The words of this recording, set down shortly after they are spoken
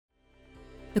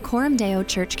The Coram Deo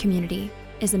Church community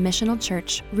is a missional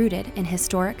church rooted in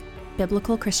historic,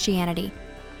 biblical Christianity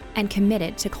and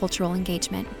committed to cultural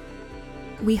engagement.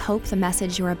 We hope the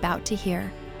message you're about to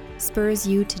hear spurs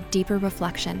you to deeper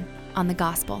reflection on the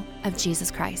gospel of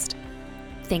Jesus Christ.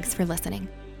 Thanks for listening.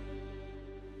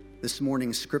 This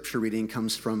morning's scripture reading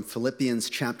comes from Philippians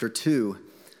chapter 2,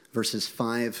 verses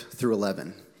 5 through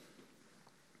 11.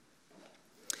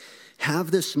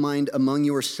 Have this mind among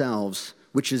yourselves,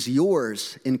 which is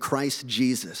yours in Christ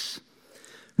Jesus,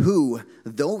 who,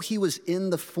 though he was in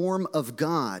the form of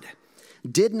God,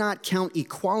 did not count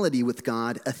equality with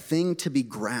God a thing to be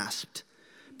grasped,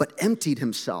 but emptied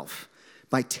himself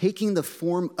by taking the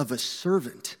form of a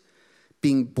servant,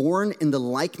 being born in the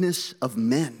likeness of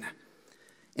men.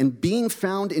 And being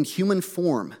found in human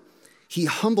form, he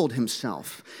humbled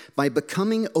himself by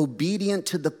becoming obedient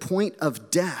to the point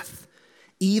of death,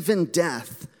 even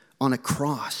death on a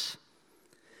cross.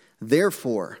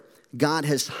 Therefore, God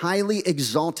has highly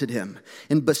exalted him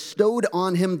and bestowed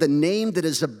on him the name that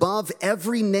is above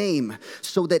every name,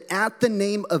 so that at the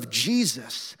name of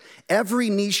Jesus, every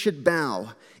knee should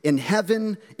bow in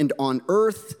heaven and on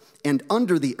earth and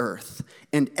under the earth,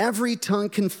 and every tongue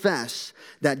confess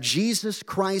that Jesus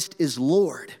Christ is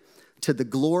Lord, to the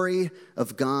glory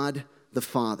of God the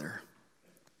Father.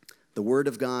 The word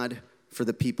of God for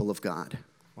the people of God.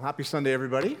 Well, happy Sunday,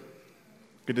 everybody.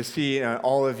 Good to see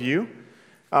all of you.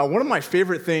 One of my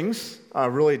favorite things,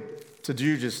 really, to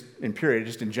do just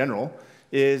in general,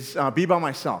 is be by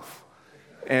myself.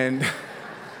 And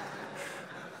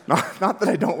not that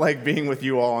I don't like being with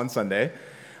you all on Sunday,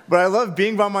 but I love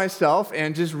being by myself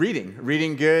and just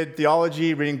reading good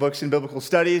theology, reading books in biblical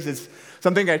studies. It's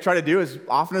something I try to do as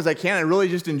often as I can. I really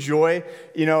just enjoy,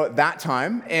 that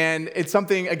time. And it's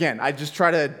something, again, I just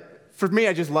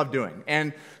love doing.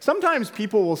 And sometimes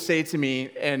people will say to me,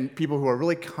 and people who are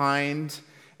really kind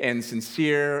and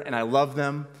sincere, and I love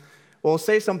them, will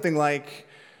say something like,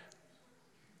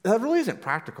 that really isn't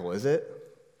practical, is it?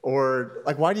 Or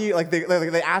why do you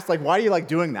they ask why do you like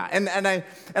doing that? And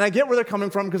I get where they're coming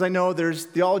from, because I know there's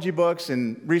theology books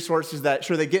and resources that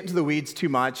they get into the weeds too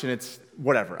much, and it's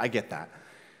whatever. I get that.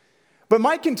 But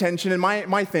my contention and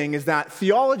my thing is that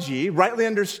theology, rightly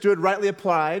understood, rightly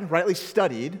applied, rightly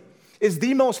studied, is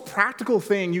the most practical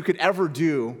thing you could ever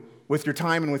do with your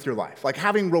time and with your life.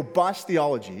 Having robust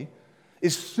theology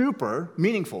is super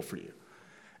meaningful for you.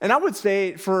 And I would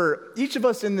say for each of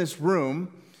us in this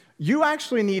room, you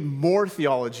actually need more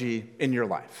theology in your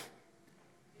life,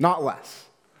 not less.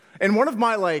 And one of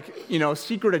my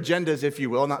secret agendas, if you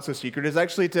will, not so secret, is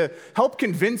actually to help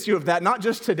convince you of that, not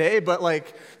just today, but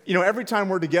every time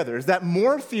we're together, is that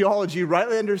more theology,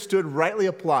 rightly understood, rightly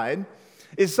applied,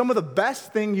 is one of the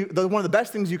best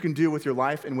things you can do with your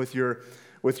life and with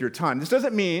your time. This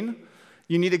doesn't mean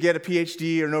you need to get a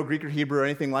PhD or know Greek or Hebrew or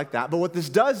anything like that, but what this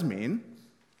does mean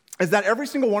is that every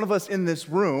single one of us in this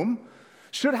room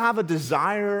should have a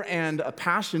desire and a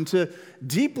passion to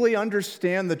deeply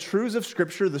understand the truths of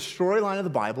Scripture, the storyline of the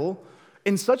Bible,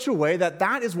 in such a way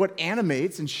that is what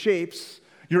animates and shapes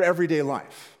your everyday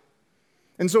life.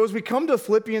 And so as we come to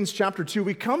Philippians chapter 2,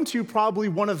 we come to probably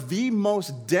one of the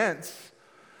most dense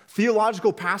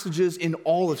theological passages in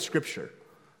all of Scripture.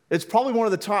 It's probably one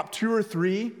of the top 2 or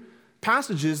 3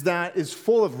 passages that is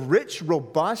full of rich,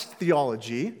 robust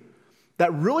theology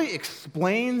that really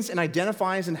explains and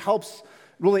identifies and helps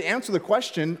really answer the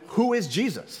question, who is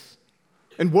Jesus?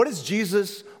 And what is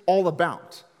Jesus all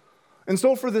about? And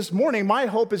so for this morning, my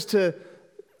hope is to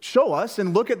show us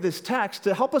and look at this text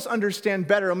to help us understand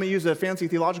better. I'm going to use a fancy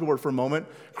theological word for a moment,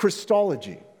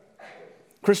 Christology.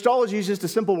 Christology is just a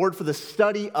simple word for the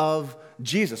study of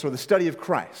Jesus or the study of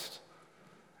Christ.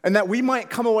 And that we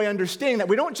might come away understanding that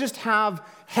we don't just have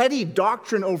heady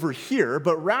doctrine over here,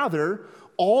 but rather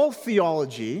all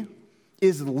theology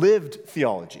is lived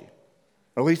theology.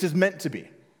 Or at least is meant to be.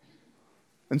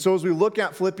 And so as we look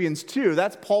at Philippians 2,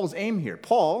 that's Paul's aim here.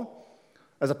 Paul,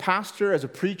 as a pastor, as a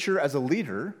preacher, as a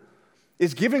leader,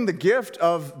 is giving the gift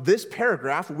of this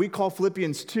paragraph, what we call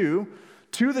Philippians 2,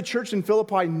 to the church in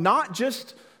Philippi, not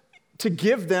just to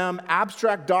give them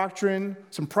abstract doctrine,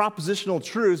 some propositional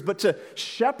truths, but to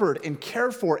shepherd and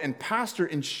care for and pastor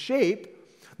and shape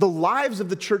the lives of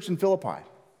the church in Philippi.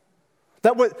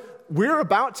 That what we're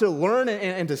about to learn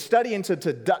and to study and to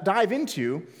dive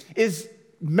into is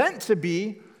meant to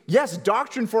be, yes,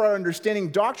 doctrine for our understanding,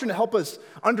 doctrine to help us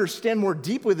understand more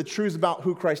deeply the truths about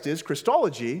who Christ is,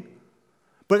 Christology,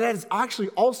 but that is actually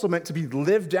also meant to be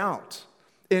lived out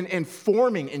in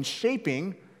forming and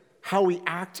shaping how we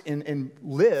act and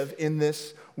live in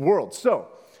this world. So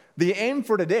the aim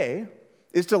for today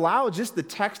is to allow just the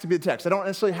text to be the text. I don't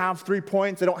necessarily have 3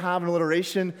 points. I don't have an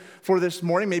alliteration for this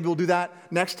morning. Maybe we'll do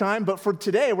that next time. But for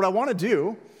today, what I want to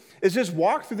do is just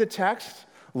walk through the text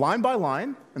line by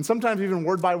line, and sometimes even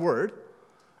word by word,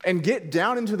 and get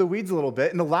down into the weeds a little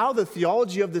bit and allow the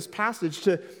theology of this passage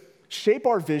to shape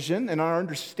our vision and our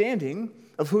understanding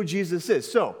of who Jesus is.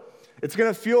 So it's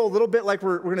going to feel a little bit like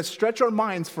we're going to stretch our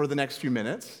minds for the next few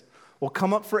minutes. We'll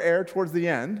come up for air towards the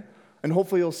end, and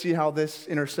hopefully you'll see how this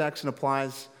intersects and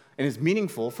applies and is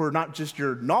meaningful for not just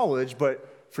your knowledge,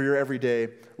 but for your everyday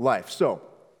life. So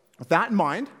with that in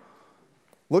mind,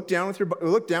 look down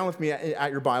with me at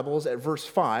your Bibles at verse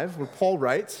 5, where Paul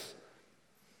writes,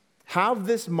 "Have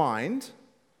this mind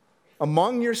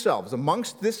among yourselves,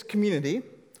 amongst this community,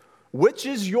 which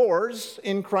is yours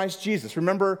in Christ Jesus."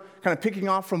 Remember, kind of picking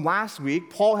off from last week,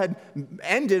 Paul had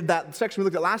ended that section we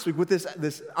looked at last week with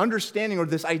this understanding or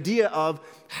this idea of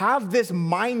have this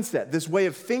mindset, this way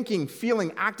of thinking,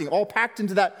 feeling, acting, all packed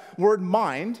into that word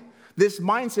mind, this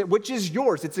mindset which is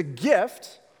yours. It's a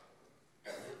gift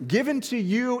given to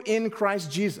you in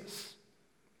Christ Jesus.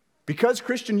 Because,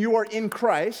 Christian, you are in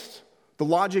Christ, the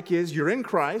logic is you're in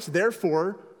Christ,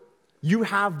 therefore, you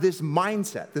have this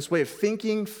mindset, this way of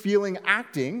thinking, feeling,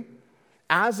 acting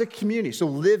as a community. So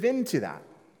live into that.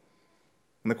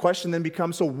 And the question then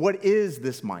becomes, so what is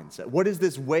this mindset? What is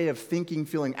this way of thinking,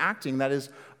 feeling, acting that is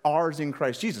ours in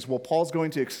Christ Jesus? Well, Paul's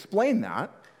going to explain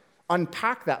that,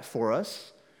 unpack that for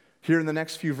us here in the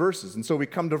next few verses. And so we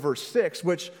come to verse 6,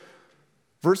 which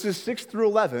verses 6 through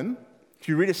 11, if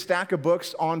you read a stack of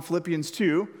books on Philippians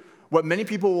 2, what many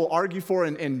people will argue for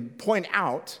and point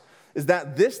out is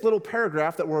that this little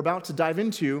paragraph that we're about to dive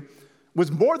into was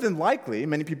more than likely,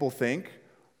 many people think,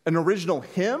 an original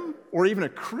hymn or even a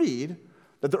creed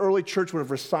that the early church would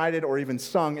have recited or even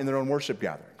sung in their own worship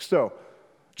gatherings. So,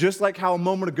 just like how a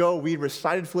moment ago we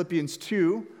recited Philippians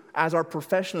 2 as our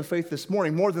profession of faith this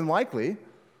morning, more than likely,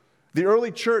 the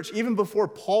early church, even before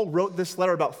Paul wrote this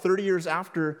letter about 30 years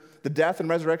after the death and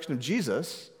resurrection of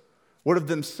Jesus, would have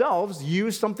themselves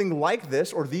used something like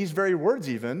this, or these very words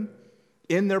even,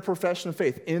 in their profession of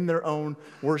faith, in their own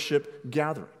worship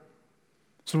gathering.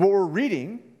 So what we're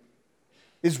reading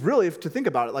is really, to think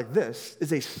about it like this,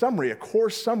 is a summary, a core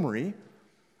summary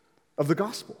of the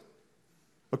gospel.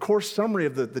 A core summary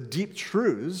of the deep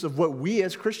truths of what we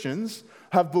as Christians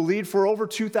have believed for over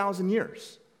 2,000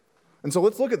 years. And so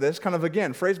let's look at this kind of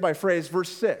again, phrase by phrase, verse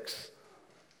 6.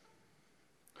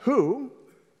 "Who,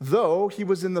 though he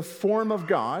was in the form of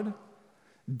God,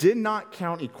 did not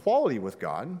count equality with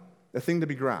God a thing to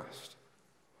be grasped,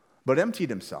 but emptied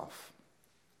himself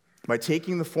by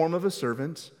taking the form of a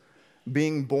servant,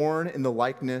 being born in the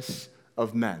likeness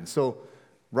of men." So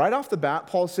right off the bat,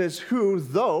 Paul says, who,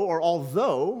 though, or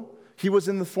although he was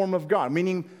in the form of God,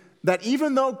 meaning that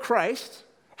even though Christ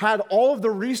had all of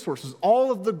the resources,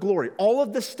 all of the glory, all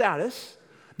of the status,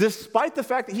 despite the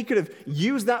fact that he could have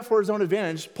used that for his own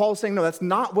advantage, Paul's saying, no, that's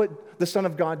not what the Son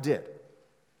of God did.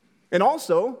 And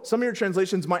also, some of your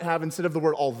translations might have, instead of the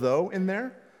word although in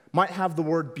there, might have the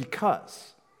word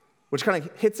because, which kind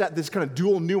of hits at this kind of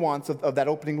dual nuance of that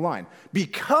opening line.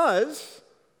 Because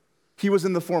he was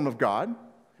in the form of God,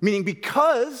 meaning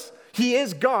because he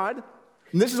is God,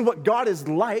 and this is what God is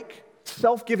like,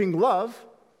 self-giving love,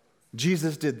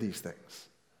 Jesus did these things.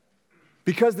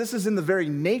 Because this is in the very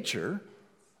nature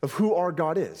of who our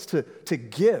God is, to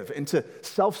give and to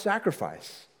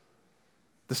self-sacrifice.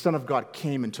 The Son of God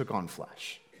came and took on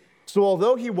flesh. So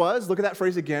although he was, look at that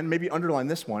phrase again, maybe underline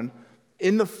this one,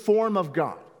 in the form of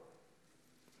God.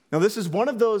 Now this is one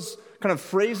of those kind of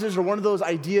phrases or one of those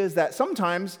ideas that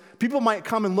sometimes people might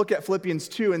come and look at Philippians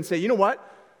 2 and say, you know what?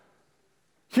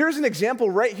 Here's an example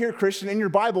right here, Christian, in your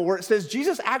Bible where it says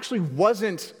Jesus actually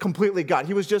wasn't completely God.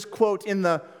 He was just, quote, in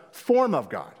the form of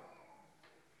God.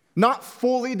 Not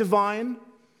fully divine,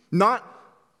 not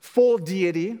full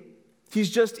deity. He's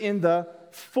just in the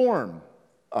form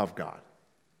of God.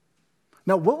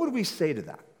 Now, what would we say to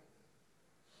that?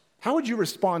 How would you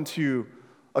respond to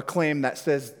a claim that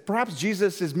says perhaps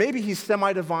Jesus is, maybe he's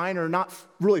semi-divine or not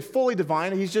really fully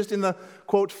divine, he's just in the,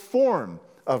 quote, form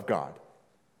of God?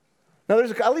 Now,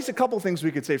 there's at least a couple things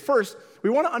we could say. First, we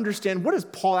want to understand, what does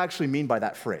Paul actually mean by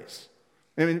that phrase?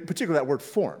 And in particular, that word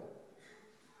form.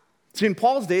 See, in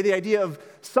Paul's day, the idea of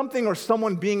something or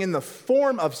someone being in the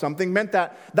form of something meant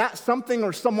that that something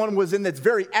or someone was in its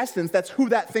very essence, that's who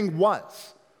that thing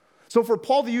was. So for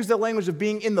Paul to use the language of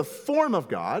being in the form of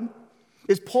God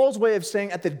is Paul's way of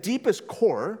saying at the deepest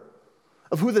core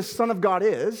of who the Son of God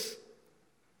is,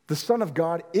 the Son of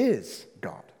God is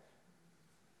God.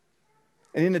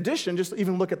 And in addition, just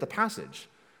even look at the passage.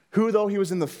 Who, though he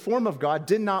was in the form of God,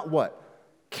 did not what?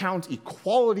 Count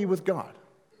equality with God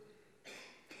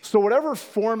So whatever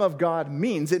form of God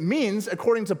means, it means,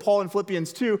 according to Paul in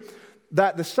Philippians 2,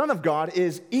 that the Son of God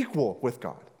is equal with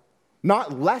God,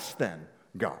 not less than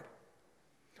God.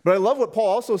 But I love what Paul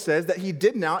also says, that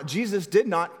Jesus did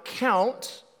not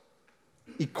count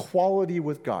equality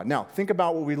with God. Now, think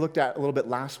about what we looked at a little bit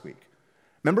last week.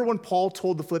 Remember when Paul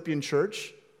told the Philippian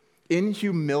church, in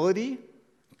humility,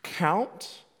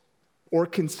 count or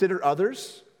consider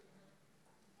others?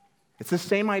 It's the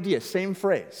same idea, same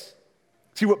phrase.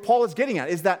 See, what Paul is getting at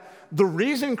is that the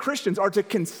reason Christians are to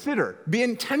consider, be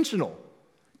intentional,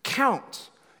 count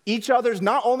each other's,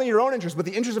 not only your own interests, but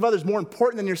the interests of others more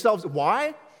important than yourselves.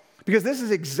 Why? Because this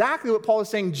is exactly what Paul is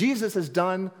saying Jesus has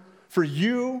done for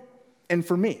you and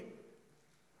for me.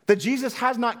 That Jesus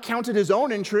has not counted his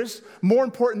own interests more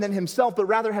important than himself, but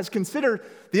rather has considered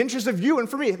the interests of you and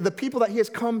for me, the people that he has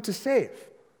come to save.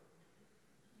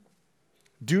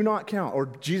 Do not count, or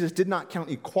Jesus did not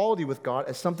count equality with God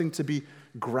as something to be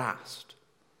grasped.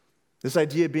 This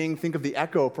idea being, think of the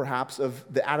echo perhaps of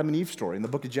the Adam and Eve story in the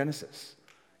book of Genesis.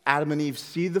 Adam and Eve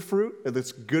see the fruit, it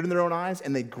looks good in their own eyes,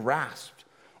 and they grasp,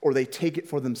 or they take it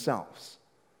for themselves.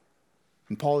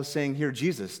 And Paul is saying here,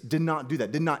 Jesus did not do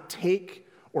that, did not take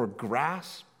or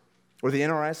grasp, or the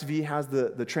NRSV has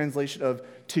the translation of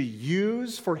to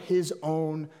use for his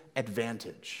own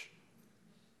advantage.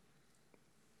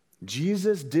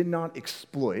 Jesus did not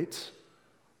exploit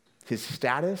his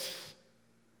status,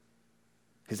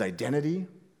 his identity,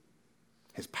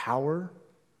 his power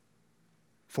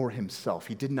for himself.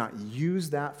 He did not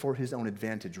use that for his own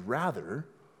advantage. Rather,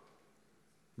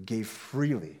 gave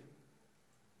freely,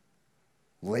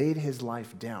 laid his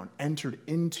life down, entered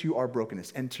into our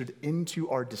brokenness, entered into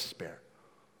our despair,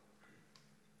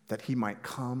 that he might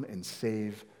come and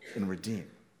save and redeem.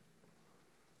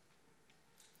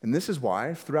 And this is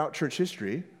why, throughout church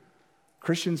history,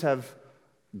 Christians have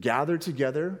gathered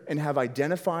together and have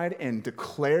identified and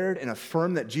declared and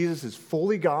affirmed that Jesus is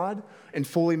fully God and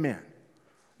fully man.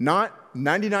 Not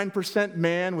 99%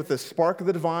 man with a spark of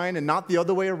the divine and not the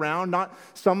other way around, not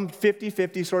some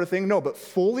 50-50 sort of thing. No, but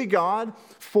fully God,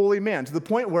 fully man. To the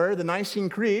point where the Nicene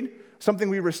Creed, something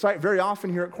we recite very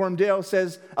often here at Coram Deo,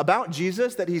 says about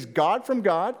Jesus that he's God from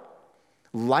God,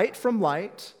 light from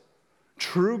light,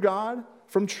 true God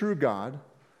from true God,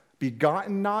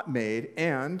 begotten not made,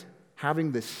 and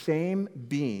having the same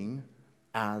being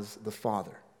as the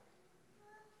Father.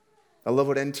 I love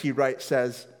what N.T. Wright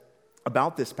says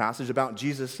about this passage, about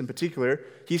Jesus in particular.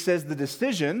 He says the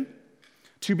decision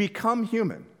to become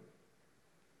human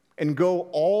and go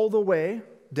all the way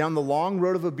down the long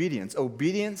road of obedience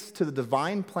to the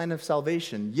divine plan of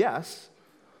salvation, yes,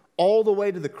 all the way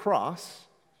to the cross,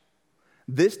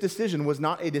 this decision was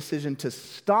not a decision to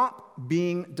stop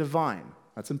being divine.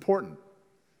 That's important.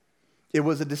 It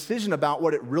was a decision about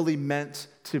what it really meant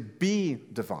to be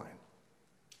divine.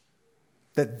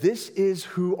 That this is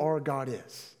who our God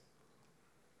is.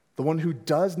 The one who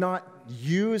does not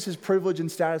use his privilege and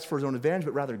status for his own advantage,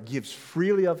 but rather gives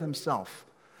freely of himself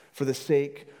for the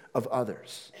sake of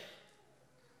others.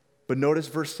 But notice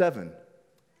verse 7.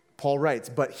 Paul writes,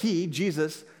 but he,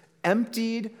 Jesus,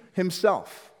 emptied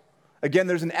himself. Again,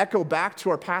 there's an echo back to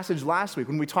our passage last week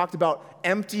when we talked about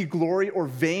empty glory or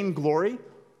vain glory,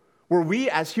 where we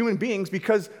as human beings,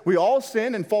 because we all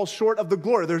sin and fall short of the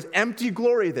glory, there's empty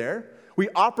glory there. We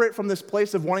operate from this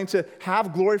place of wanting to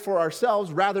have glory for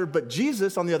ourselves rather, but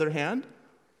Jesus, on the other hand,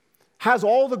 has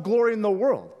all the glory in the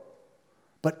world,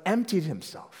 but emptied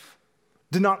himself.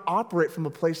 Did not operate from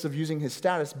a place of using his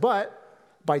status, but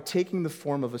by taking the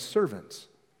form of a servant,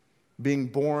 being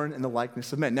born in the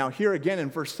likeness of men. Now here again in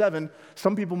verse 7,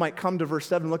 some people might come to verse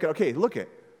 7 and look at,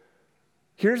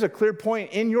 here's a clear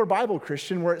point in your Bible,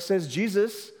 Christian, where it says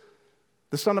Jesus,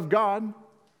 the Son of God,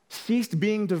 ceased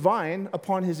being divine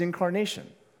upon his incarnation.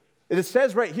 It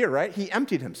says right here, right? He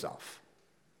emptied himself.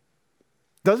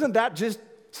 Doesn't that just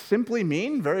simply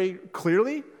mean very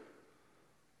clearly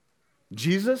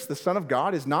Jesus, the Son of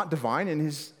God, is not divine in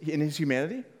his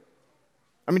humanity?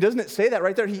 I mean, doesn't it say that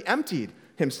right there? He emptied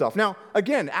himself. Now,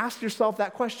 again, ask yourself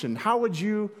that question. How would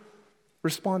you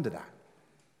respond to that?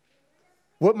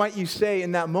 What might you say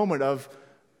in that moment of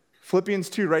Philippians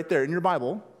 2 right there in your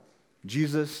Bible?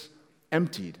 Jesus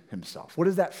emptied himself. What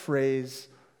does that phrase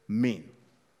mean?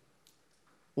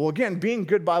 Well, again, being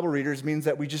good Bible readers means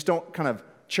that we just don't kind of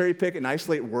cherry pick and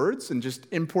isolate words and just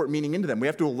import meaning into them. We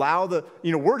have to allow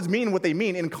words mean what they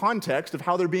mean in context of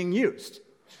how they're being used.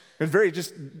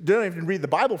 It's don't even read the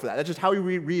Bible for that. That's just how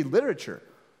we read literature.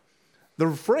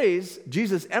 The phrase,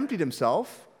 Jesus emptied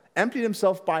himself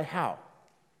by how?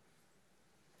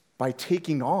 By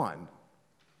taking on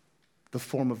the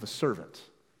form of a servant,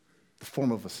 the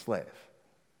form of a slave.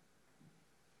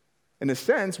 In a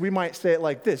sense, we might say it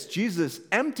like this: Jesus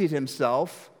emptied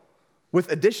himself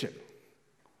with addition,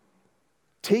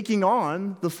 taking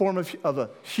on the form of a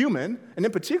human, and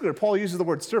in particular, Paul uses the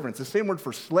word servant. It's the same word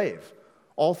for slave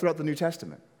all throughout the New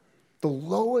Testament. The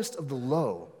lowest of the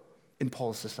low in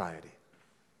Paul's society.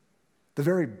 The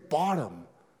very bottom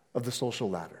of the social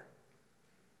ladder.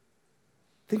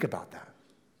 Think about that.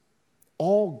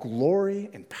 All glory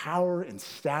and power and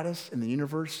status in the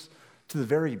universe to the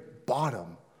very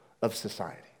bottom of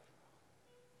society.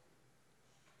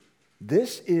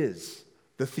 This is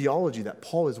the theology that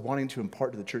Paul is wanting to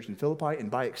impart to the church in Philippi,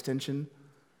 and by extension,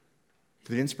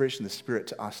 through the inspiration of the Spirit,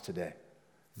 to us today.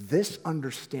 This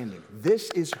understanding,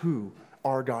 this is who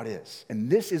our God is, and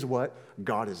this is what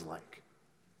God is like.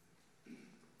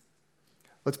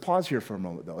 Let's pause here for a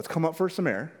moment, though. Let's come up for some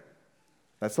air.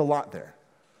 That's a lot there.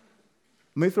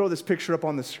 Let me throw this picture up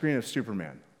on the screen of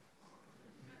Superman.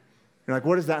 You're like,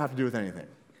 what does that have to do with anything?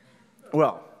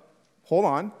 Well, hold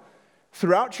on.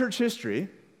 Throughout church history,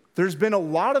 there's been a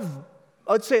lot of,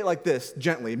 let's say it like this,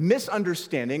 gently,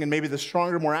 misunderstanding, and maybe the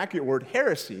stronger, more accurate word,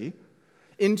 heresy,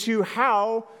 into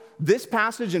how this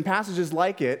passage and passages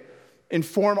like it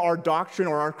inform our doctrine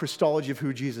or our Christology of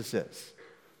who Jesus is.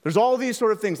 There's all these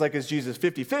sort of things like, is Jesus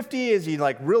 50-50? Is he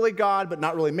like really God but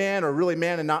not really man, or really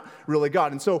man and not really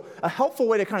God? And so a helpful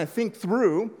way to kind of think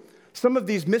through some of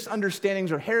these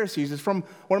misunderstandings or heresies is from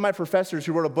one of my professors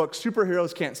who wrote a book,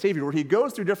 Superheroes Can't Save You, where he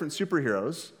goes through different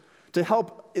superheroes to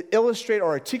help illustrate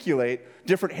or articulate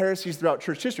different heresies throughout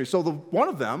church history. So one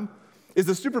of them is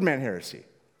the Superman heresy,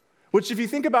 which if you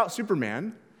think about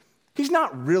Superman, he's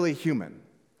not really human,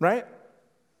 right?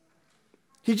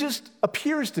 He just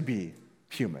appears to be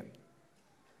human.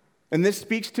 And this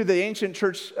speaks to the ancient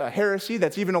church heresy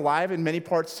that's even alive in many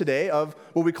parts today of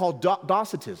what we call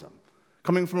Docetism,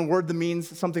 coming from a word that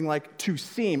means something like to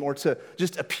seem or to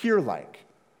just appear like.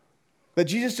 That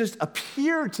Jesus just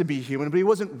appeared to be human, but he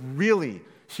wasn't really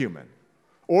human.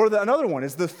 Or another one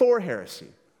is the Thor heresy,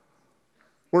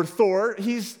 where Thor,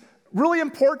 he's really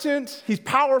important, he's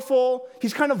powerful,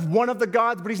 he's kind of one of the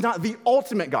gods, but he's not the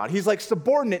ultimate God. He's like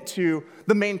subordinate to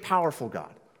the main powerful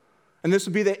God. And this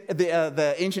would be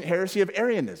the ancient heresy of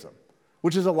Arianism,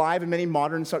 which is alive in many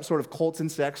modern sort of cults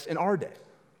and sects in our day.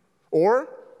 Or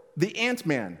the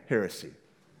Ant-Man heresy,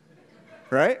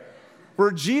 right? Where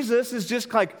Jesus is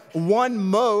just like one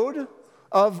mode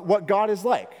of what God is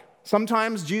like.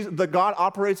 Sometimes the God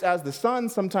operates as the Son,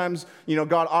 sometimes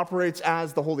God operates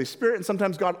as the Holy Spirit, and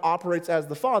sometimes God operates as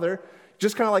the Father.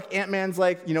 Just kind of like Ant-Man's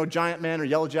like, Giant Man or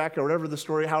Yellow Jacket or whatever the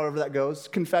story, however that goes.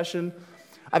 Confession.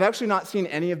 I've actually not seen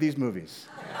any of these movies.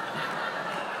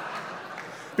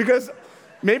 Because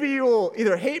maybe you will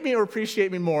either hate me or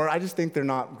appreciate me more. I just think they're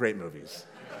not great movies.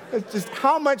 It's just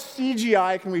how much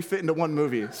CGI can we fit into one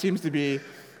movie seems to be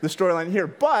the storyline here.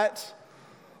 But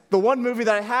the one movie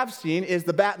that I have seen is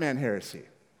the Batman heresy,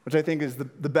 which I think is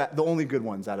the only good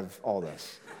ones out of all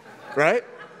this, right?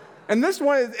 And this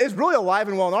one is really alive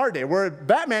and well in our day, where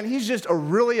Batman, he's just a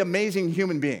really amazing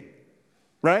human being,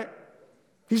 right?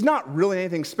 He's not really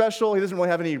anything special. He doesn't really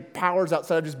have any powers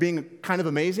outside of just being kind of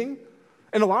amazing.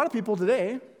 And a lot of people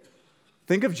today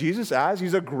think of Jesus as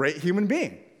he's a great human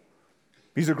being.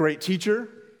 He's a great teacher,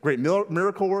 great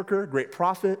miracle worker, great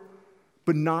prophet,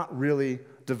 but not really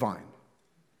divine.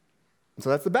 And so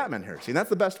that's the Batman heresy, and that's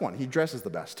the best one. He dresses the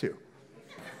best, too.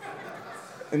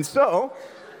 And so,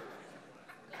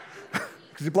 because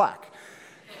he's black.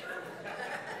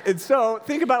 And so,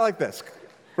 think about it like this.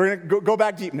 We're going to go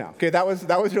back deep now. Okay, that was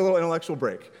your little intellectual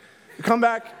break. Come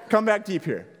back deep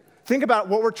here. Think about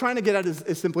what we're trying to get at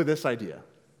is simply this idea.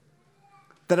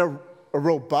 That a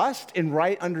robust and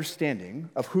right understanding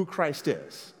of who Christ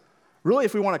is, really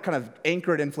if we want to kind of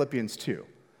anchor it in Philippians 2,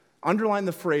 underline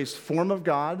the phrase form of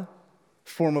God,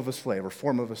 form of a slave, or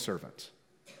form of a servant.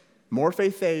 Morphe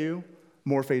theou,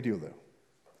 morphe doulo.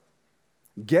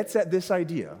 Gets at this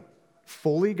idea,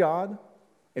 fully God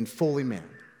and fully man.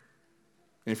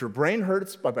 And if your brain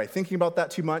hurts by thinking about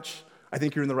that too much, I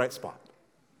think you're in the right spot.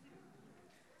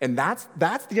 And that's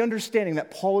the understanding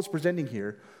that Paul is presenting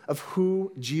here of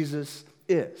who Jesus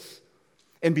is.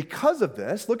 And because of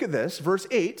this, look at this, verse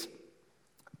 8,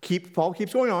 Paul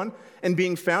keeps going on, and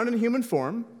being found in human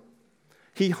form,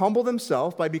 he humbled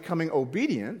himself by becoming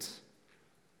obedient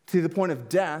to the point of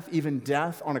death, even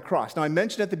death on a cross. Now, I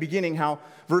mentioned at the beginning how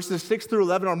verses 6 through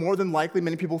 11 are more than likely,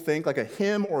 many people think, like a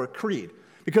hymn or a creed,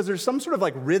 because there's some sort of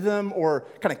like rhythm or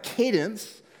kind of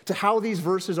cadence to how these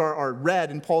verses are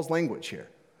read in Paul's language here.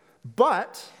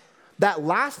 But that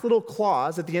last little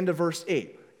clause at the end of verse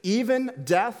 8, even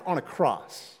death on a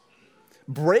cross,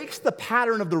 breaks the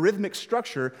pattern of the rhythmic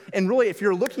structure, and really, if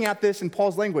you're looking at this in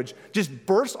Paul's language, just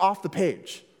bursts off the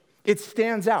page. It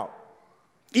stands out.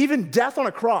 Even death on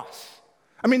a cross.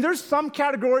 I mean, there's some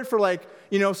category for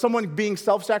someone being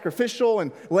self-sacrificial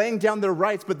and laying down their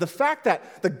rights, but the fact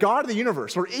that the God of the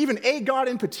universe, or even a God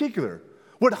in particular,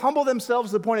 would humble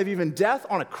themselves to the point of even death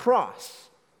on a cross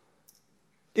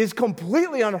is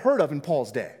completely unheard of in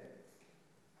Paul's day.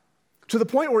 To the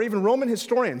point where even Roman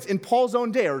historians in Paul's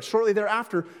own day, or shortly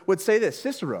thereafter, would say this,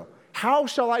 Cicero, "How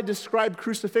shall I describe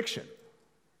crucifixion?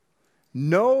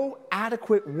 No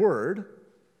adequate word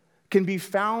can be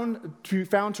found to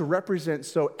represent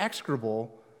so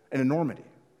execrable an enormity."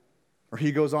 Or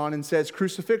he goes on and says,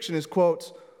 crucifixion is,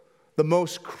 quote, "the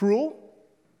most cruel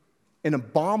and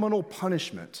abominable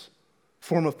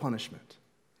form of punishment."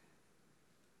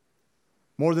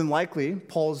 More than likely,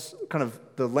 Paul's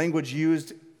the language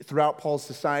used throughout Paul's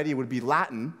society would be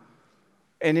Latin.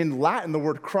 And in Latin, the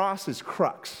word cross is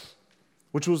crux,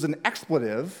 which was an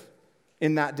expletive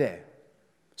in that day.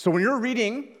 So when you're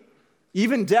reading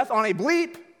even death on a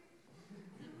bleep,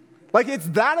 it's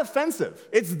that offensive.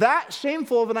 It's that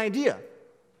shameful of an idea.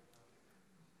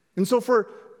 And so for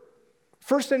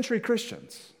first century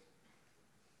Christians,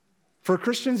 for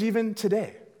Christians even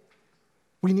today,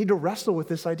 we need to wrestle with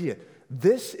this idea.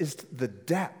 This is the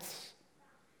depths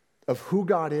of who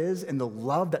God is and the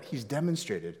love that he's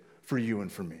demonstrated for you and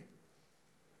for me.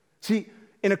 See,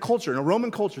 in a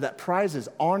Roman culture that prizes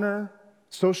honor,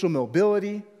 social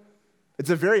mobility, it's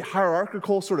a very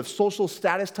hierarchical sort of social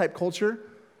status type culture.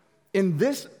 In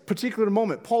this particular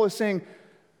moment, Paul is saying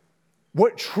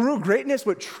what true greatness,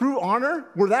 what true honor,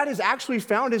 where that is actually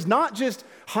found is not just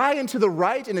high and to the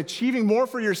right and achieving more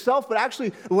for yourself, but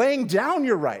actually laying down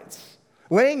your rights,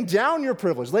 laying down your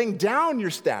privilege, laying down your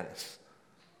status.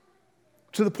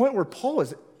 To the point where Paul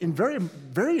is, in very,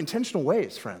 very intentional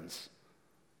ways, friends,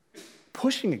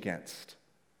 pushing against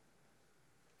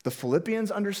the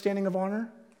Philippians' understanding of honor,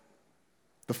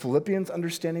 the Philippians'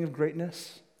 understanding of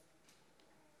greatness,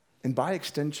 and by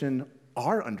extension,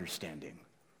 our understanding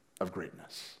of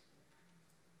greatness.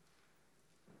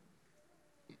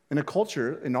 In a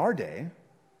culture in our day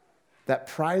that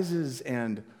prizes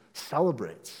and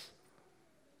celebrates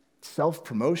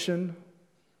self-promotion,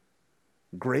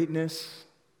 greatness,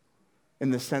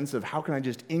 in the sense of how can I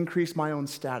just increase my own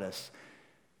status,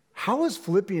 how is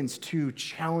Philippians 2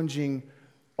 challenging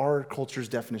our culture's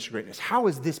definition of greatness? How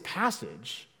is this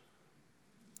passage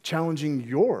challenging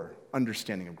your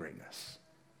understanding of greatness?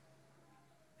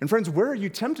 And friends, where are you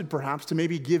tempted perhaps to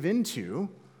maybe give into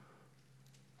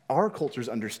our culture's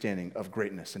understanding of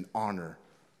greatness and honor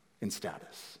and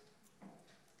status?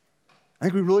 I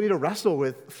think we really need to wrestle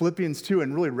with Philippians 2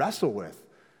 and really wrestle with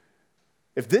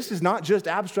if this is not just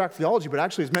abstract theology, but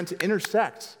actually is meant to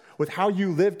intersect with how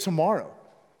you live tomorrow.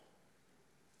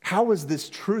 How does this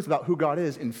truth about who God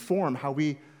is inform how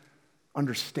we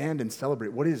understand and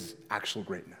celebrate what is actual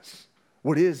greatness?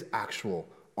 What is actual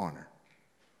honor?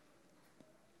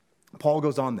 Paul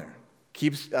goes on there.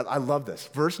 I love this.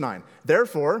 Verse 9.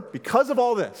 Therefore, because of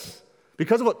all this,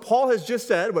 because of what Paul has just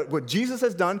said, what Jesus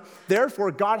has done,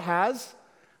 therefore God has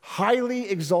highly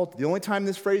exalted. The only time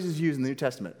this phrase is used in the New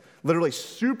Testament. Literally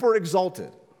super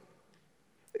exalted.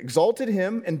 Exalted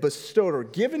him and bestowed or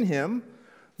given him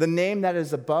the name that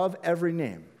is above every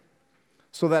name,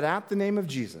 so that at the name of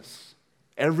Jesus,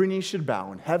 every knee should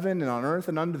bow in heaven and on earth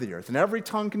and under the earth, and every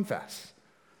tongue confess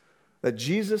that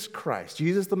Jesus Christ,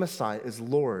 Jesus the Messiah, is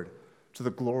Lord to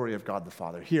the glory of God the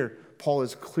Father. Here, Paul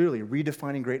is clearly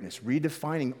redefining greatness,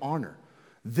 redefining honor.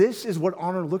 This is what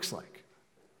honor looks like.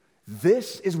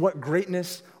 This is what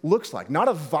greatness looks like. Not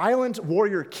a violent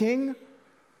warrior king,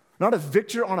 not a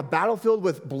victor on a battlefield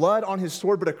with blood on his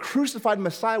sword, but a crucified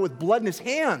Messiah with blood in his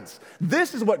hands.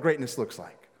 This is what greatness looks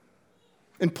like.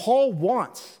 And Paul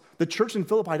wants the church in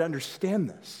Philippi to understand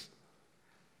this.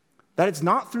 That it's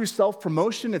not through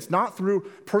self-promotion, it's not through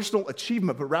personal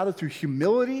achievement, but rather through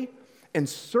humility and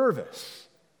service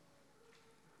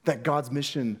that God's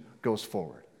mission goes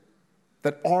forward,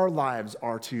 that our lives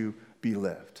are to be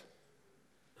lived.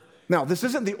 Now, this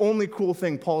isn't the only cool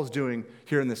thing Paul's doing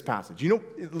here in this passage.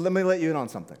 Let me let you in on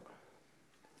something.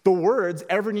 The words,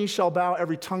 every knee shall bow,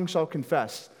 every tongue shall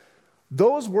confess,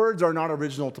 those words are not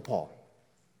original to Paul.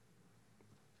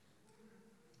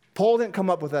 Paul didn't come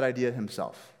up with that idea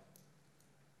himself.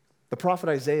 The prophet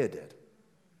Isaiah did.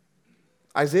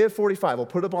 Isaiah 45, I'll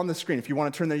put it up on the screen. If you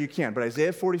want to turn there, you can. But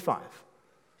Isaiah 45,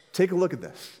 take a look at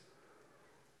this.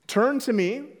 Turn to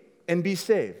me and be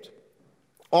saved,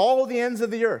 all the ends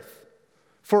of the earth.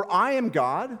 For I am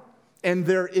God, and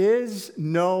there is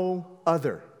no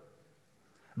other.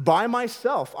 By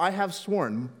myself I have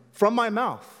sworn, from my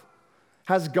mouth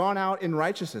has gone out in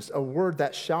righteousness, a word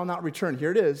that shall not return.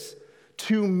 Here it is.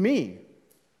 To me,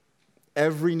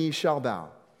 every knee shall bow,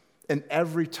 and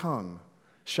every tongue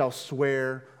shall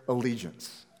swear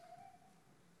allegiance.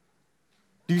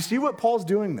 Do you see what Paul's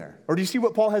doing there? Or do you see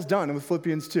what Paul has done with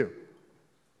Philippians 2?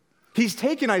 He's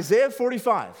taken Isaiah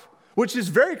 45, which is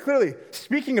very clearly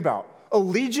speaking about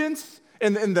allegiance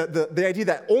and the idea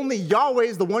that only Yahweh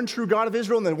is the one true God of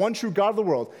Israel and the one true God of the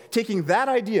world, taking that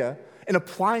idea and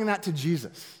applying that to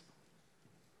Jesus.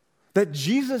 That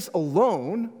Jesus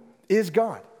alone is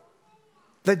God.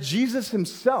 That Jesus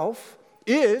himself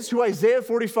is who Isaiah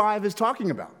 45 is talking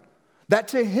about. That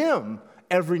to him,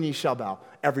 every knee shall bow,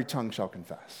 every tongue shall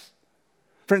confess.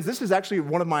 Friends, this is actually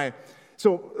one of my,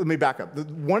 so let me back up.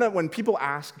 When people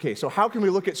ask, okay, so how can we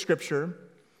look at Scripture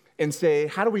and say,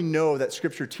 how do we know that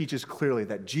Scripture teaches clearly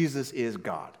that Jesus is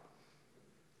God?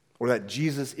 Or that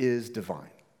Jesus is divine?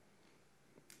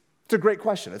 It's a great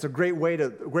question. It's a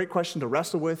great question to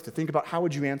wrestle with, to think about how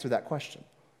would you answer that question.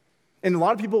 And a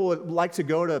lot of people would like to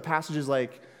go to passages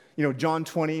like, John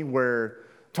 20, where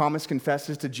Thomas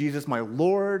confesses to Jesus, my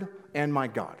Lord and my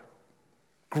God.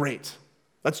 Great.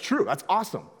 That's true. That's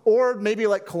awesome. Or maybe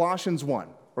like Colossians 1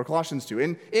 or Colossians 2.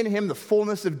 In him, the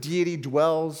fullness of deity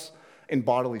dwells in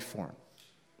bodily form.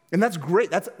 And that's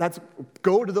great. That's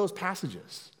go to those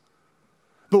passages.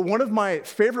 But one of my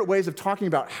favorite ways of talking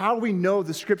about how we know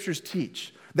the Scriptures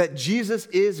teach that Jesus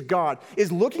is God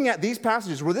is looking at these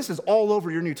passages where this is all over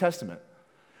your New Testament,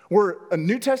 where a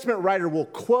New Testament writer will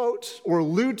quote or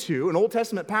allude to an Old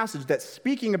Testament passage that's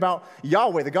speaking about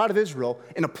Yahweh, the God of Israel,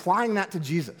 and applying that to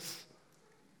Jesus.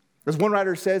 As one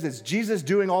writer says, it's Jesus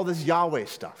doing all this Yahweh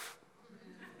stuff,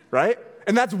 right?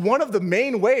 And that's one of the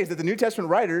main ways that the New Testament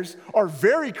writers are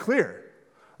very clear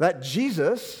that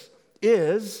Jesus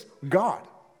is God.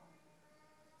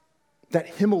 That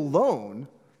him alone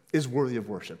is worthy of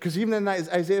worship. Because even in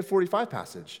that Isaiah 45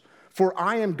 passage, for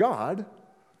I am God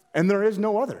and there is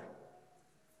no other.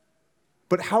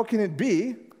 But how can it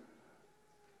be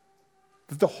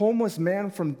that the homeless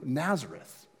man from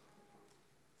Nazareth,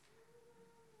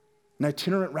 an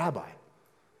itinerant rabbi,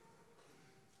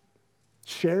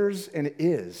 shares and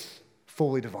is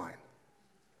fully divine?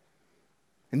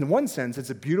 In one sense, it's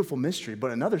a beautiful mystery, but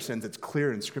in another sense, it's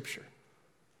clear in Scripture.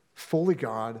 Fully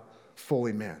God,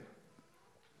 fully man.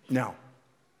 Now,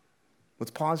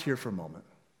 let's pause here for a moment.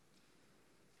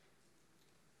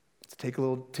 Let's take a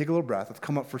little breath. Let's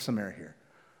come up for some air here.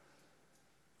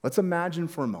 Let's imagine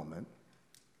for a moment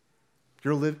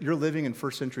you're living in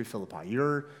first century Philippi.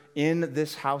 You're in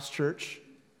this house church.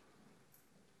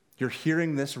 You're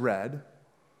hearing this read,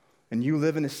 and you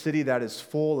live in a city that is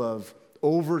full of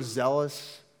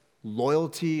overzealous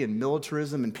loyalty and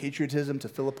militarism and patriotism to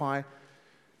Philippi.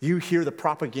 You hear the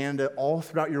propaganda all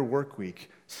throughout your work week.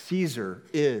 Caesar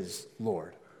is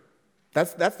Lord.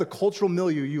 That's the cultural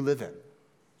milieu you live in.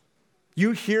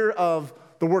 You hear of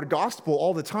the word gospel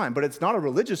all the time, but it's not a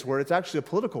religious word, it's actually a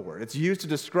political word. It's used to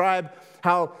describe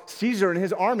how Caesar and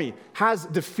his army has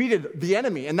defeated the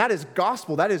enemy, and that is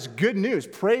gospel, that is good news.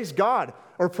 Praise God,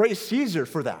 or praise Caesar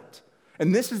for that.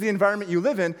 And this is the environment you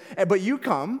live in, but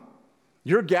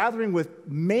you're gathering with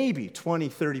maybe 20,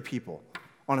 30 people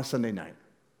on a Sunday night.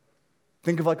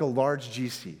 Think of like a large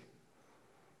GC.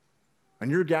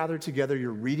 And you're gathered together,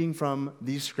 you're reading from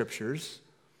these scriptures,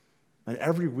 and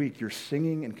every week you're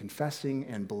singing and confessing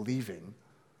and believing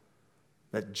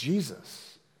that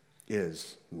Jesus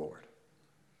is Lord.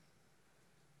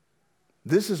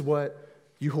 This is what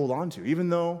you hold on to, even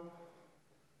though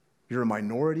you're a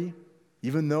minority,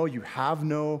 even though you have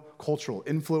no cultural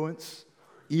influence,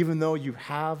 even though you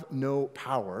have no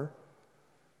power.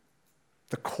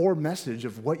 The core message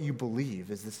of what you believe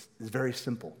is very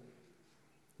simple.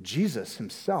 Jesus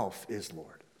himself is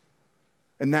Lord.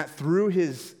 And that through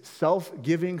his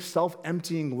self-giving,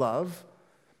 self-emptying love,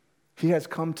 he has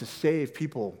come to save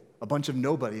people, a bunch of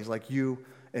nobodies like you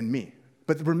and me.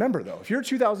 But remember though, if you're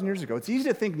 2,000 years ago, it's easy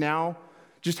to think now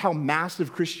just how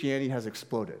massive Christianity has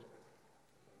exploded.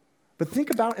 But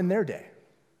think about in their day.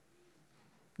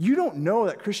 You don't know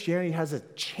that Christianity has a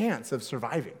chance of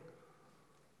surviving.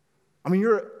 I mean,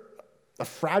 you're a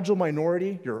fragile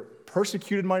minority, you're a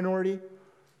persecuted minority.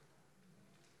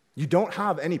 You don't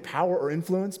have any power or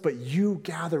influence, but you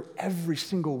gather every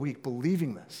single week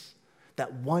believing this,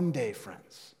 that one day,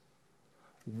 friends,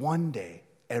 one day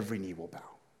every knee will bow.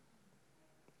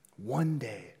 One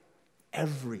day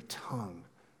every tongue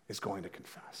is going to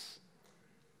confess.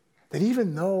 That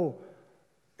even though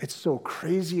it's so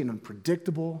crazy and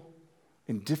unpredictable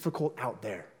and difficult out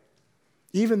there,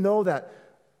 even though that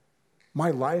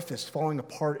my life is falling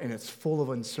apart and it's full of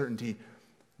uncertainty,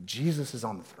 Jesus is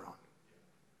on the throne.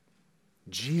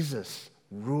 Jesus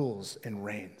rules and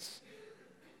reigns.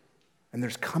 And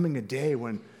there's coming a day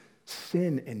when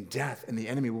sin and death and the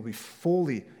enemy will be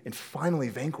fully and finally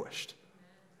vanquished.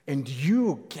 And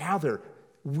you gather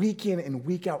week in and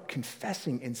week out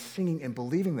confessing and singing and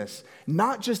believing this,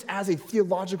 not just as a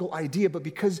theological idea, but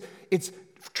because it's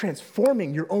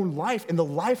transforming your own life and the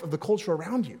life of the culture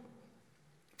around you.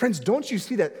 Friends, don't you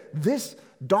see that this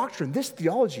doctrine, this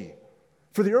theology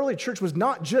for the early church was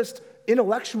not just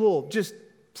intellectual, just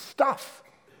stuff,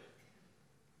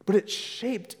 but it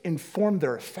shaped and formed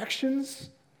their affections,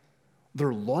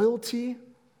 their loyalty,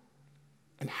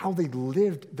 and how they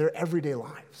lived their everyday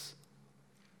lives.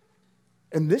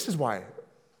 And this is why,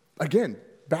 again,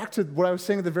 back to what I was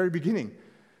saying at the very beginning,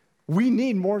 we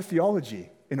need more theology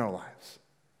in our lives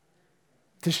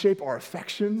to shape our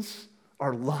affections,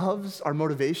 our loves, our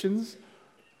motivations,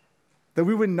 that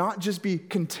we would not just be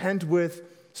content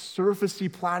with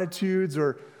surfacey platitudes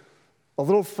or a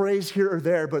little phrase here or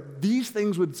there, but these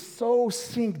things would so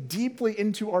sink deeply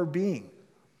into our being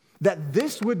that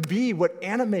this would be what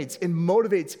animates and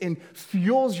motivates and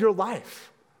fuels your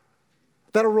life.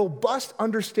 That a robust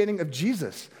understanding of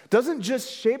Jesus doesn't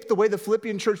just shape the way the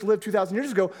Philippian church lived 2,000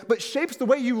 years ago, but shapes the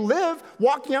way you live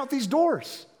walking out these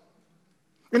doors.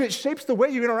 And it shapes the way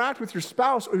you interact with your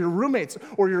spouse or your roommates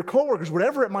or your coworkers,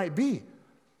 whatever it might be.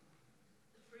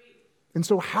 And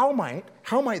so how might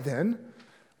then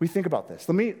we think about this?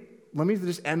 Let me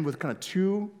just end with kind of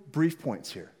two brief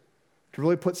points here to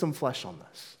really put some flesh on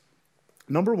this.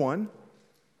 Number one,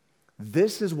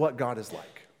 this is what God is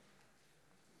like.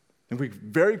 And we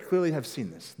very clearly have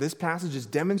seen this. This passage is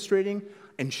demonstrating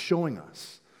and showing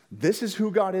us this is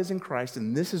who God is in Christ,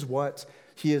 and this is what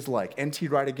he is like. N.T.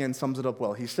 Wright again sums it up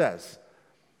well. He says,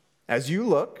 as you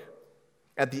look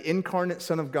at the incarnate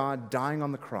Son of God dying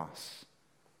on the cross,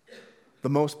 the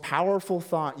most powerful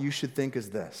thought you should think is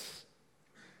this.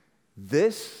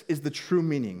 This is the true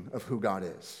meaning of who God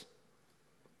is.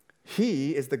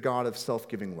 He is the God of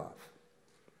self-giving love.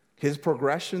 His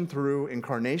progression through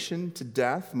incarnation to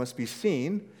death must be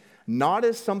seen not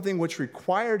as something which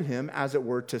required him, as it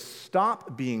were, to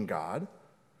stop being God,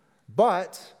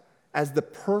 but as the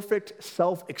perfect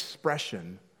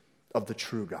self-expression of the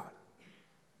true God.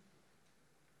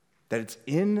 That it's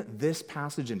in this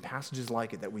passage and passages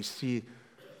like it that we see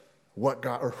what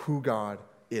God or who God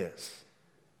is.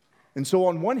 And so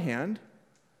on one hand,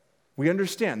 we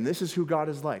understand this is who God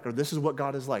is like, or this is what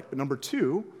God is like. But number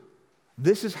two,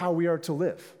 this is how we are to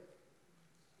live.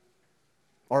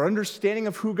 Our understanding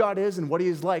of who God is and what he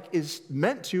is like is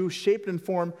meant to shape and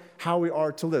inform how we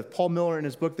are to live. Paul Miller, in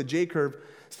his book, The J-Curve,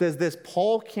 says this: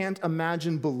 Paul can't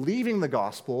imagine believing the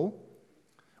gospel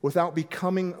without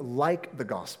becoming like the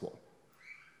gospel.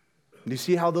 Do you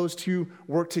see how those two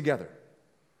work together?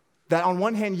 That on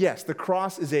one hand, yes, the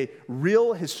cross is a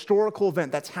real historical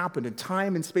event that's happened in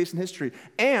time and space and history,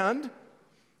 and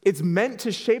it's meant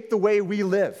to shape the way we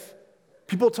live.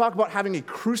 People talk about having a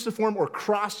cruciform or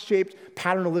cross-shaped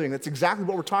pattern of living. That's exactly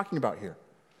what we're talking about here.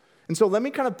 And so let me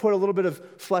kind of put a little bit of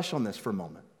flesh on this for a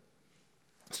moment.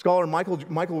 Scholar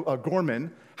Michael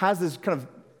Gorman has this kind of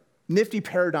nifty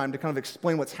paradigm to kind of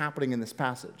explain what's happening in this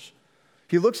passage.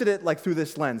 He looks at it like through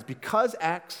this lens: because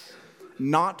X,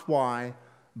 not Y,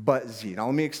 but Z. Now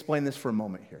let me explain this for a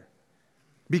moment here.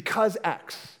 Because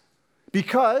X.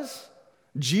 Because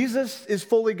Jesus is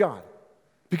fully God.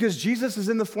 Because Jesus is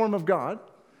in the form of God,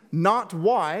 not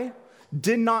Y,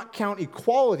 did not count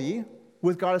equality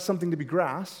with God as something to be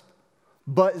grasped,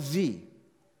 but Z,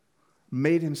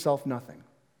 made himself nothing.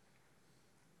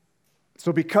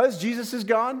 So because Jesus is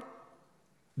God,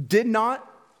 did not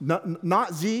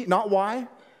Z, not Y,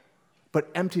 but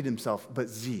emptied himself, but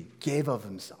Z, gave of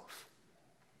himself.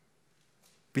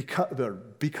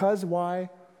 Because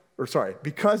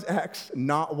X,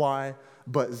 not Y,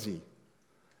 but Z.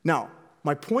 Now,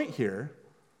 my point here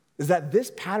is that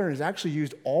this pattern is actually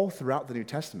used all throughout the New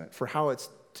Testament for how it's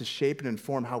to shape and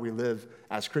inform how we live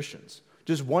as Christians.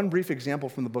 Just one brief example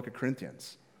from the book of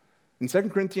Corinthians. In 2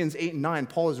 Corinthians 8 and 9,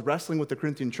 Paul is wrestling with the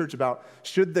Corinthian church about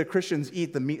should the Christians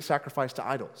eat the meat sacrificed to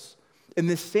idols. And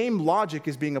this same logic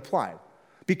is being applied.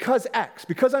 Because X,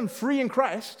 because I'm free in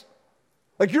Christ,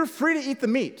 like you're free to eat the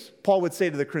meat, Paul would say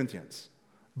to the Corinthians,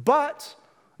 but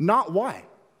not Y.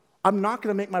 I'm not going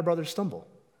to make my brother stumble.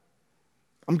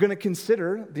 I'm going to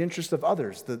consider the interests of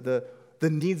others, the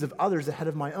needs of others ahead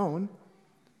of my own.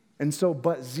 And so,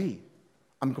 but Z,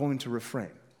 I'm going to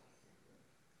refrain.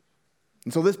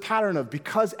 And so this pattern of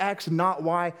because X, not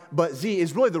Y, but Z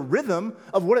is really the rhythm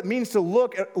of what it means to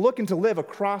look and to live a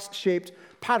cross-shaped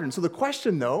pattern. So the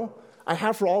question, though, I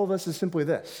have for all of us is simply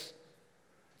this.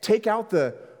 Take out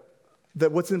the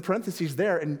what's in parentheses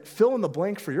there and fill in the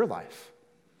blank for your life.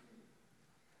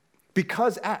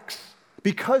 Because X,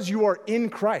 because you are in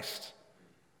Christ,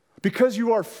 because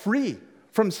you are free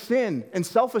from sin and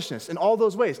selfishness in all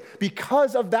those ways,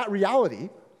 because of that reality,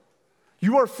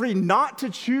 you are free not to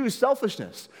choose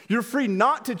selfishness. You're free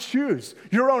not to choose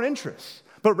your own interests,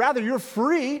 but rather you're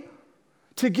free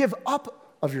to give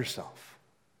up of yourself,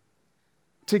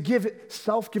 to give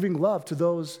self-giving love to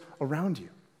those around you.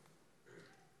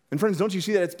 And friends, don't you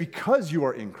see that it's because you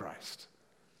are in Christ?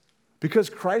 Because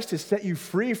Christ has set you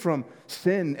free from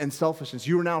sin and selfishness.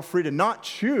 You are now free to not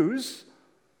choose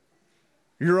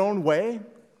your own way,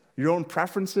 your own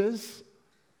preferences,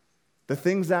 the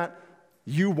things that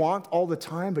you want all the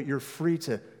time, but you're free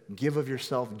to give of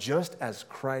yourself just as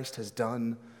Christ has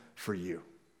done for you.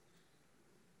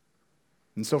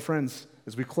 And so, friends,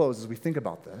 as we close, as we think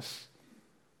about this,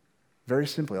 very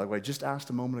simply, like what I just asked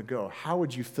a moment ago, how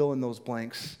would you fill in those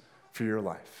blanks for your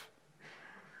life?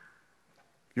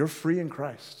 You're free in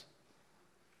Christ.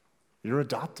 You're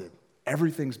adopted.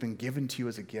 Everything's been given to you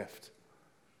as a gift.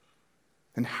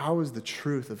 And how is the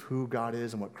truth of who God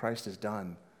is and what Christ has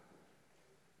done,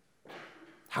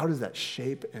 how does that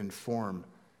shape and inform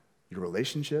your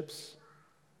relationships?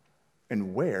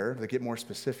 And where, to get more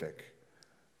specific,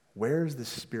 where is the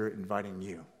Spirit inviting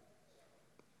you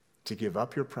to give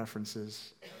up your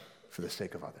preferences for the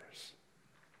sake of others?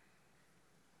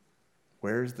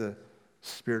 Where is the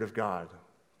Spirit of God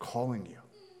calling you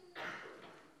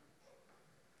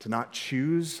to not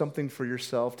choose something for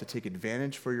yourself, to take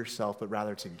advantage for yourself, but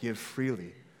rather to give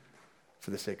freely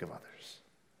for the sake of others?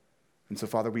 And so,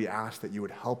 Father, we ask that you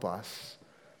would help us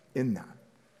in that.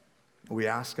 We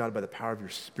ask, God, by the power of your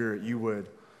Spirit, you would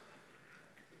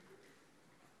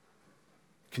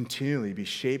continually be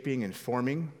shaping and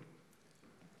forming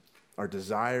our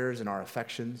desires and our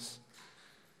affections,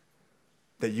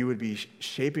 that you would be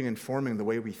shaping and forming the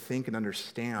way we think and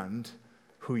understand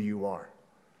who you are.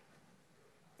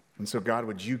 And so, God,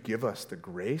 would you give us the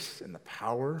grace and the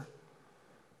power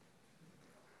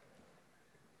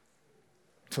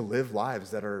to live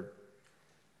lives that are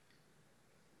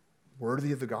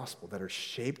worthy of the gospel, that are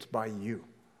shaped by you.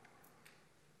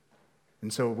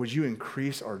 And so would you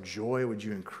increase our joy? Would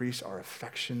you increase our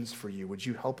affections for you? Would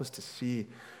you help us to see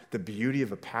the beauty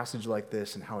of a passage like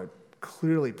this and how it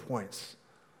clearly points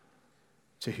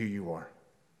to who you are?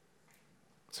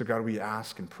 So God, we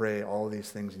ask and pray all of these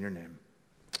things in your name.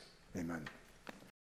 Amen.